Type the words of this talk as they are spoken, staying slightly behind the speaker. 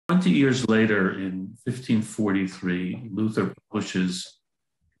20 years later, in 1543, Luther publishes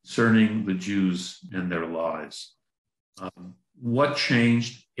Concerning the Jews and Their Lies. What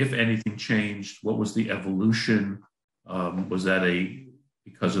changed, if anything changed? What was the evolution? Was that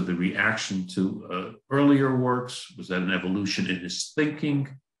because of the reaction to earlier works? Was that an evolution in his thinking?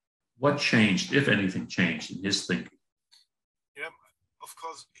 What changed, if anything changed, in his thinking? Yeah, of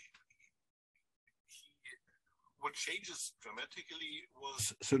course. What changes dramatically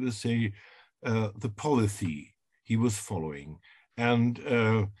was, so to say, the policy he was following, and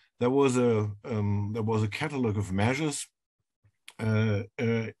there was a catalog of measures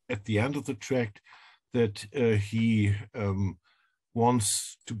at the end of the tract that he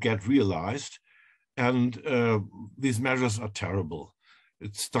wants to get realized, and these measures are terrible.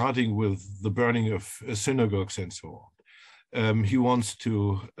 It's starting with the burning of synagogues and so on. He wants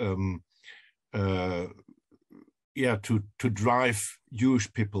to drive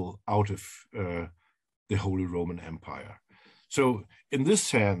Jewish people out of the Holy Roman Empire. So in this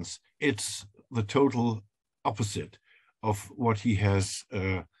sense, it's the total opposite of what he has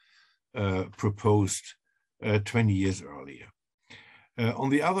proposed 20 years earlier. On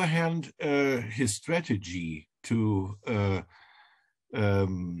the other hand, his strategy to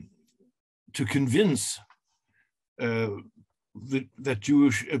convince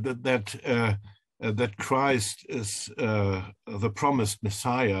that Christ is the promised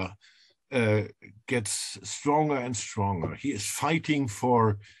Messiah gets stronger and stronger. He is fighting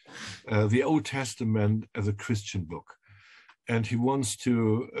for the Old Testament as a Christian book, and he wants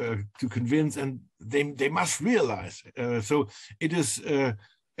to convince, and they must realize. So it is, in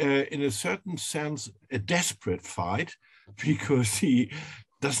a certain sense, a desperate fight, because he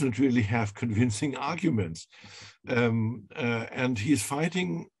doesn't really have convincing arguments, and he's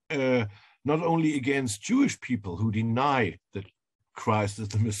fighting not only against Jewish people who deny that Christ is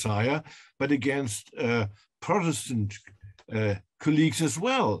the Messiah, but against Protestant colleagues as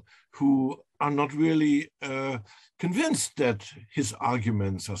well, who are not really convinced that his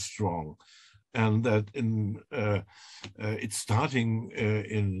arguments are strong, and that it's starting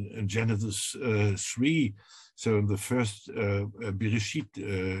in Genesis 3. So in the first Bereshit,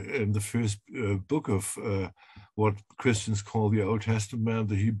 in the first book of what Christians call the Old Testament,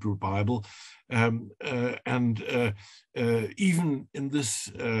 the Hebrew Bible, and even in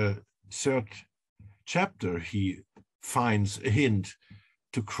this third chapter, he finds a hint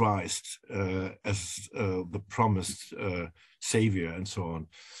to Christ as the promised Savior and so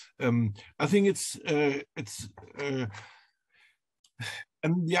on. I think it's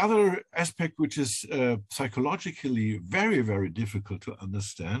and the other aspect, which is psychologically very, very difficult to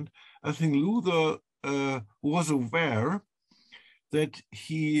understand, I think Luther was aware that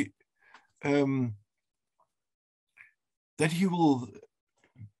he will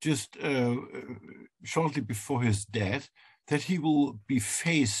just shortly before his death, that he will be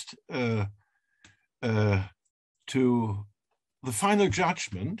faced to the final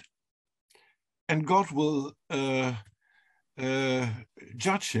judgment, and God will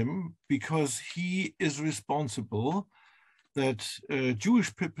judge him, because he is responsible that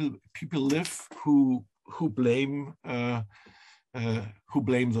Jewish people live who blame the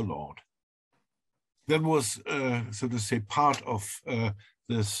Lord. That was, so to say, part of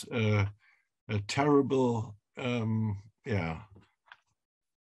this terrible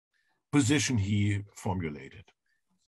position he formulated.